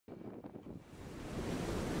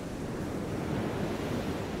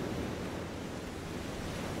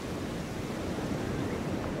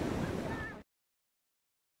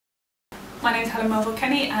My name is Helen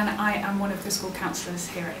Kenny and I am one of the school counsellors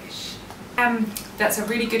here at Ish. That's a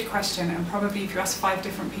really good question, and probably if you ask 5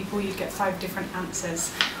 different people you'd get 5 different answers.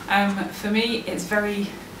 For me it's very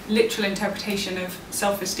literal interpretation of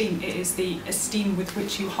self-esteem. It is the esteem with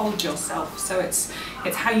which you hold yourself. So it's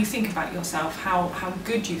how you think about yourself, how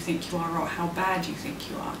good you think you are or how bad you think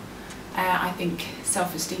you are. I think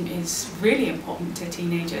self-esteem is really important to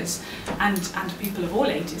teenagers and people of all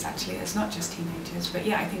ages actually. It's not just teenagers, but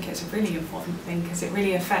yeah, I think it's a really important thing because it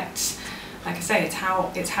really affects, like I say, it's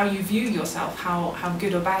how you view yourself, how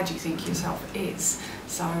good or bad you think yourself is.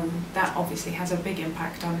 So that obviously has a big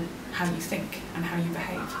impact on how you think and how you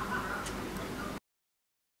behave.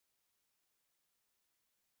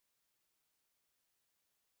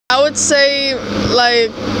 I would say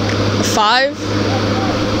like 5.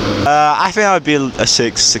 I think I would be a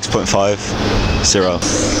 6, 6.5, 0.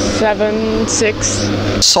 7, 6.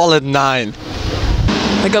 Solid 9.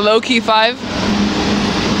 Like a low-key 5.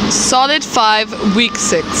 Solid 5, weak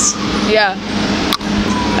 6. Yeah.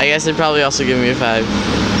 I guess they'd probably also give me a 5.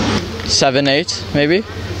 7, 8, maybe?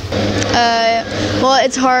 Well,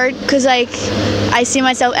 it's hard because like I see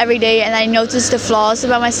myself every day and I notice the flaws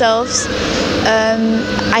about myself.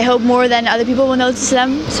 I hope more than other people will notice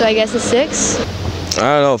them, so I guess a 6. I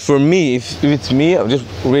don't know, for me, if it's me, I'll just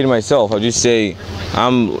rate myself. I'll just say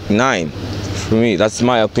I'm 9. For me, that's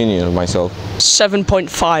my opinion of myself. 7.5.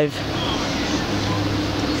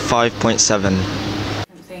 5.7.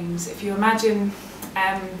 Things. If you imagine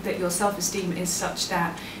that your self-esteem is such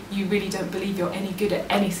that you really don't believe you're any good at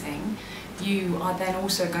anything, you are then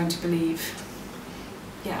also going to believe,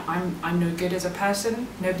 yeah, I'm no good as a person,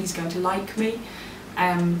 nobody's going to like me.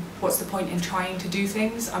 What's the point in trying to do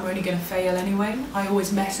things? I'm only going to fail anyway. I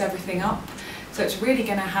always mess everything up. So it's really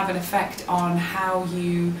going to have an effect on how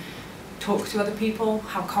you talk to other people,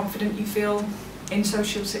 how confident you feel in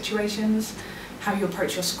social situations, how you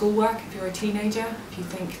approach your schoolwork if you're a teenager. If you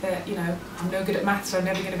think that, you know, I'm no good at maths, so I'm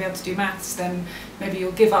never going to be able to do maths, then maybe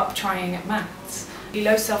you'll give up trying at maths.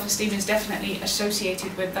 Low self-esteem is definitely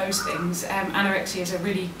associated with those things. Anorexia is a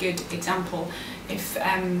really good example. If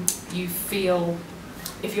you feel,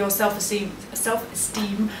 if your self-esteem,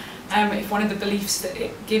 if one of the beliefs that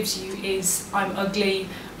it gives you is I'm ugly,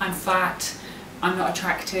 I'm fat, I'm not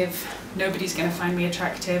attractive, nobody's going to find me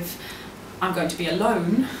attractive, I'm going to be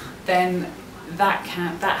alone, then that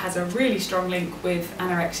has a really strong link with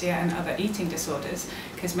anorexia and other eating disorders,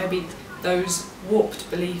 because maybe those warped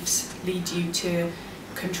beliefs lead you to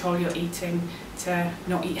control your eating, to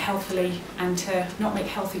not eat healthily and to not make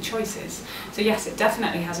healthy choices. So yes, it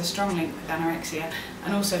definitely has a strong link with anorexia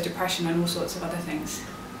and also depression and all sorts of other things.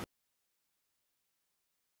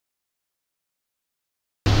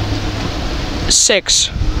 Six.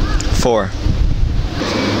 4.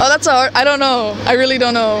 Oh, that's hard. I don't know. I really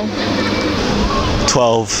don't know.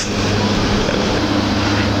 12.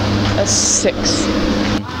 A 6.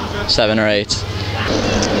 7 or 8.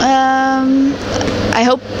 I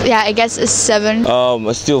hope, yeah, I guess a 7.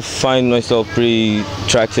 I still find myself pretty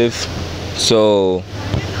attractive, so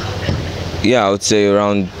yeah, I would say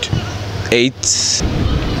around 8.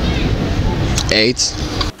 8.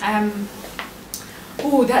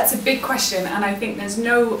 Oh, that's a big question, and I think there's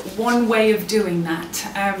no one way of doing that.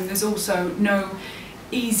 There's also no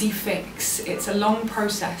easy fix. It's a long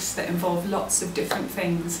process that involves lots of different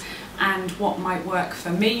things, and what might work for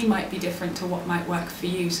me might be different to what might work for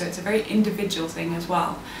you, so it's a very individual thing as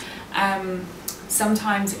well.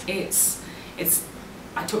 Sometimes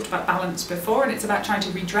I talked about balance before, and it's about trying to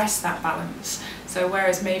redress that balance. So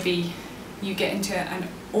whereas maybe you get into an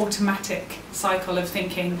automatic cycle of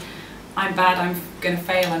thinking I'm bad, I'm going to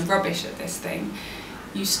fail, I'm rubbish at this thing,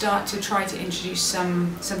 you start to try to introduce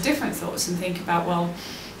some different thoughts and think about, well,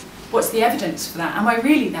 what's the evidence for that? Am I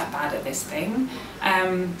really that bad at this thing?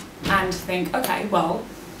 And think, okay, well,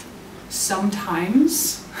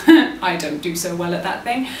 sometimes I don't do so well at that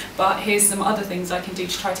thing, but here's some other things I can do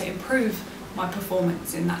to try to improve my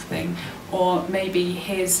performance in that thing. Or maybe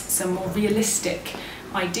here's some more realistic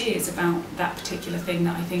ideas about that particular thing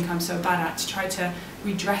that I think I'm so bad at, to try to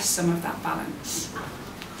redress some of that balance.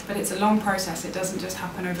 But it's a long process, it doesn't just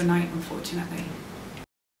happen overnight, unfortunately.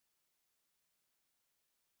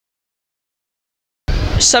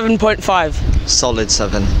 7.5. Solid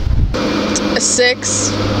 7. A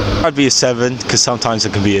 6. I'd be a 7 because sometimes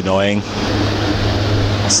it can be annoying.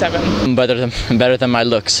 7. Better than my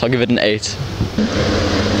looks. I'll give it an 8.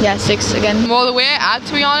 Yeah, 6 again. Well, the way I act,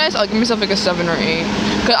 to be honest, I'll give myself like a 7 or 8.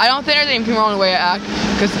 Cause I don't think there's anything wrong with the way I act.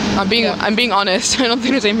 Cause I'm being honest. I don't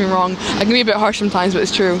think there's anything wrong. I can be a bit harsh sometimes, but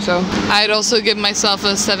it's true. So I'd also give myself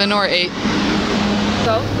a 7 or 8.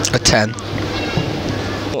 So? A 10.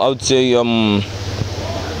 I would say I'm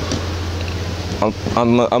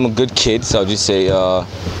a good kid, so I'll just say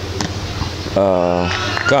God,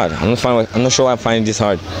 I'm not sure why I'm finding this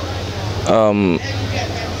hard.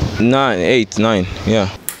 9, yeah.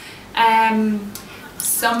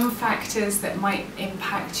 Some factors that might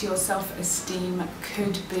impact your self-esteem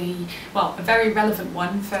could be, well, a very relevant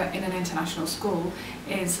one in an international school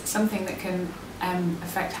is something that can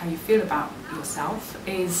affect how you feel about yourself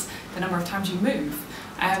is the number of times you move.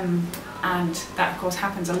 And that of course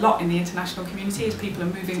happens a lot in the international community as people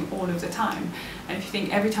are moving all of the time. And if you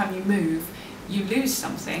think every time you move, you lose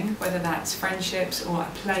something, whether that's friendships or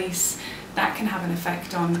a place, that can have an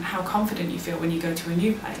effect on how confident you feel when you go to a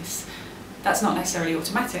new place. That's not necessarily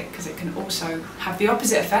automatic because it can also have the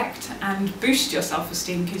opposite effect and boost your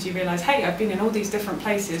self-esteem because you realise, hey, I've been in all these different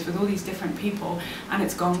places with all these different people and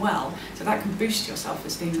it's gone well. So that can boost your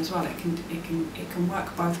self-esteem as well. It can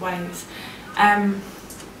work both ways.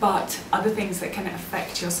 But other things that can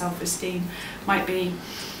affect your self-esteem might be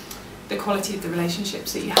the quality of the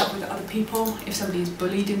relationships that you have with other people. If somebody is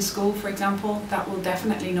bullied in school, for example, that will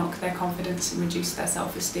definitely knock their confidence and reduce their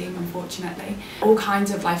self-esteem, unfortunately. All kinds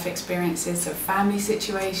of life experiences, so family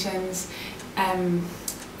situations,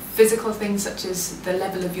 physical things such as the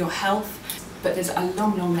level of your health, but there's a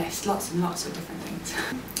long, long list, lots and lots of different things.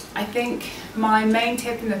 I think my main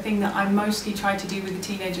tip and the thing that I mostly try to do with the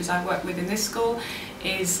teenagers I work with in this school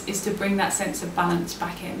is to bring that sense of balance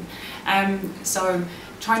back in. So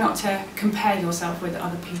try not to compare yourself with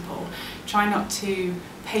other people. Try not to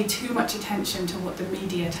pay too much attention to what the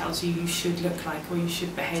media tells you should look like or you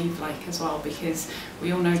should behave like as well, because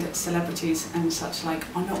we all know that celebrities and such like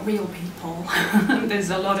are not real people. There's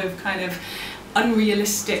a lot of kind of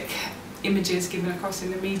unrealistic images given across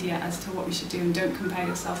in the media as to what we should do, and don't compare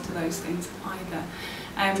yourself to those things either.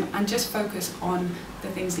 And just focus on the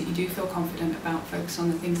things that you do feel confident about, focus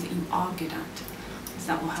on the things that you are good at, because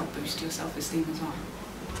that will help boost your self-esteem as well.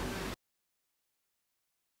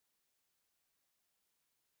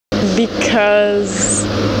 Because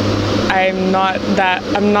I'm not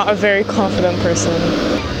a very confident person.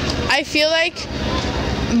 I feel like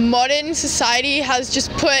modern society has just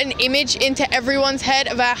put an image into everyone's head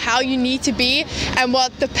about how you need to be and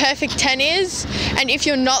what the perfect 10 is, and if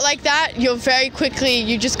you're not like that, you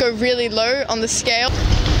just go really low on the scale.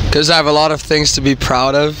 Because I have a lot of things to be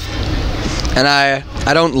proud of, and I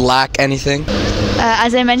don't lack anything.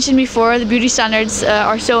 As I mentioned before, the beauty standards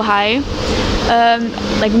are so high.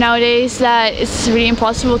 Like nowadays, that it's really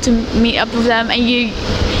impossible to meet up with them, and you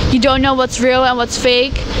don't know what's real and what's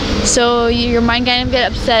fake. So your mind kind of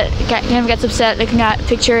gets upset looking at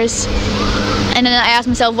pictures. And then I ask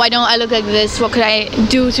myself, why don't I look like this? What could I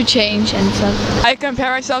do to change and stuff? I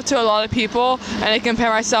compare myself to a lot of people, and I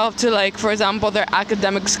compare myself to, like, for example, their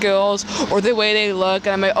academic skills or the way they look,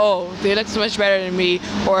 and I'm like, oh, they look so much better than me,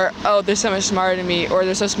 or oh, they're so much smarter than me, or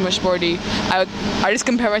they're so much sporty. I just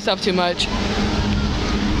compare myself too much.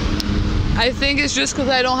 I think it's just because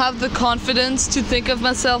I don't have the confidence to think of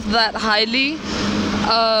myself that highly.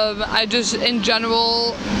 I just, in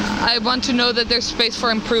general, I want to know that there's space for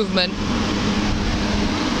improvement.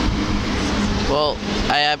 Well,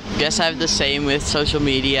 I guess I have the same with social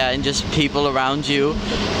media and just people around you,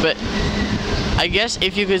 but I guess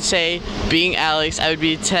if you could say being Alex, I would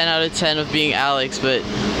be 10 out of 10 of being Alex, but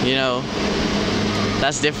you know,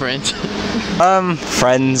 that's different.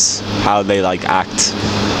 Friends, how they like act,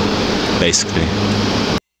 basically.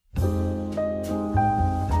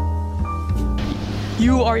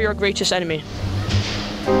 You are your greatest enemy.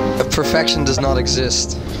 Perfection does not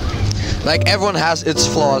exist. Like, everyone has its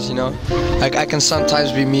flaws, you know. Like, I can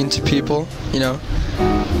sometimes be mean to people, you know.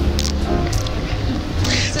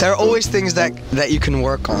 There are always things that you can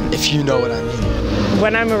work on, if you know what I mean.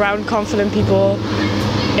 When I'm around confident people,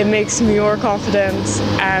 it makes me more confident,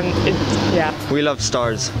 and yeah. We love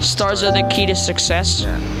stars. Stars are the key to success.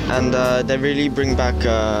 Yeah. And they really bring back,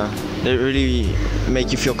 they really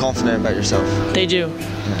make you feel confident about yourself. They do.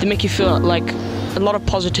 Yeah. They make you feel like a lot of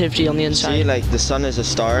positivity on the inside. See, like the sun is a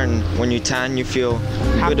star, and when you tan, you feel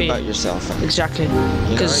happy good about yourself. Exactly.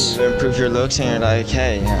 Because you improve your looks, and you're like,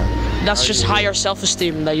 hey, yeah. That's just higher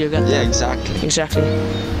self-esteem that you get. Yeah, exactly. Exactly.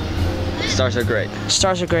 Stars are great.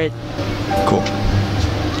 Stars are great. Cool.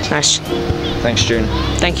 Nice. Thanks, June.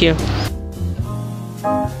 Thank you.